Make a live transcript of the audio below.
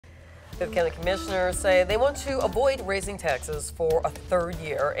Bibb County commissioners say they want to avoid raising taxes for a third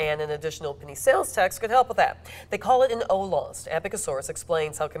year, and an additional penny sales tax could help with that. They call it an OLOST. Bibb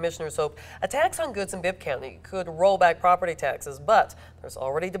explains how commissioners hope a tax on goods in Bibb County could roll back property taxes, but there's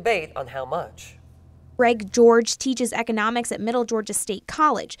already debate on how much. Greg George teaches economics at Milledgeville State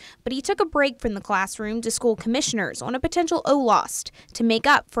College, but he took a break from the classroom to school commissioners on a potential OLOST to make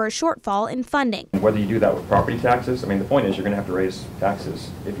up for a shortfall in funding. Whether you do that with property taxes, I mean, the point is you're going to have to raise taxes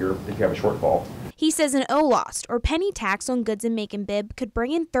if you have a shortfall. He says an OLOST, or penny tax on goods in Macon Bibb, could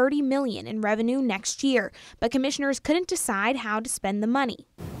bring in $30 million in revenue next year, but commissioners couldn't decide how to spend the money.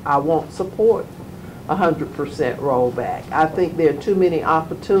 I won't support 100% rollback. I think there are too many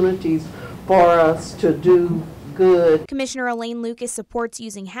opportunities for us to do good. Commissioner Elaine Lucas supports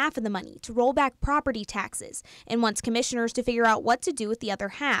using half of the money to roll back property taxes and wants commissioners to figure out what to do with the other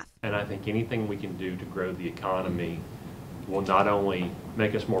half. And I think anything we can do to grow the economy will not only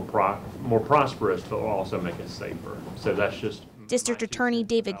make us more prosperous, but will also make us safer. So that's just. District Attorney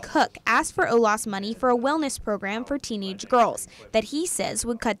David Cook asked for OLOST money for a wellness program for teenage girls that he says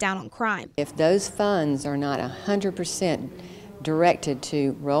would cut down on crime. If those funds are not 100% directed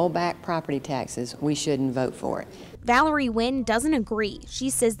to roll back property taxes, we shouldn't vote for it. Valerie Wynn doesn't agree.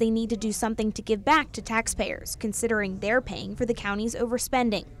 She says they need to do something to give back to taxpayers, considering they're paying for the county's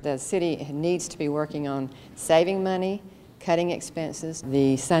overspending. The city needs to be working on saving money, cutting expenses.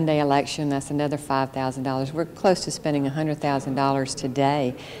 The Sunday election, that's another $5,000. We're close to spending $100,000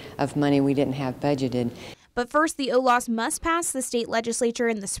 today of money we didn't have budgeted. But first, the OLOST must pass the state legislature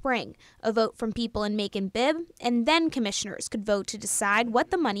in the spring, a vote from people in Macon Bibb, and then commissioners could vote to decide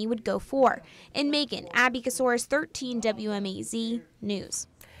what the money would go for. In Macon, Abby Kasoris, 13 WMAZ News.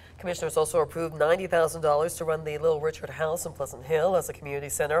 Commissioners also approved $90,000 to run the Little Richard House in Pleasant Hill as a community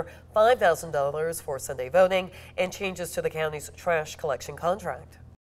center, $5,000 for Sunday voting, and changes to the county's trash collection contract.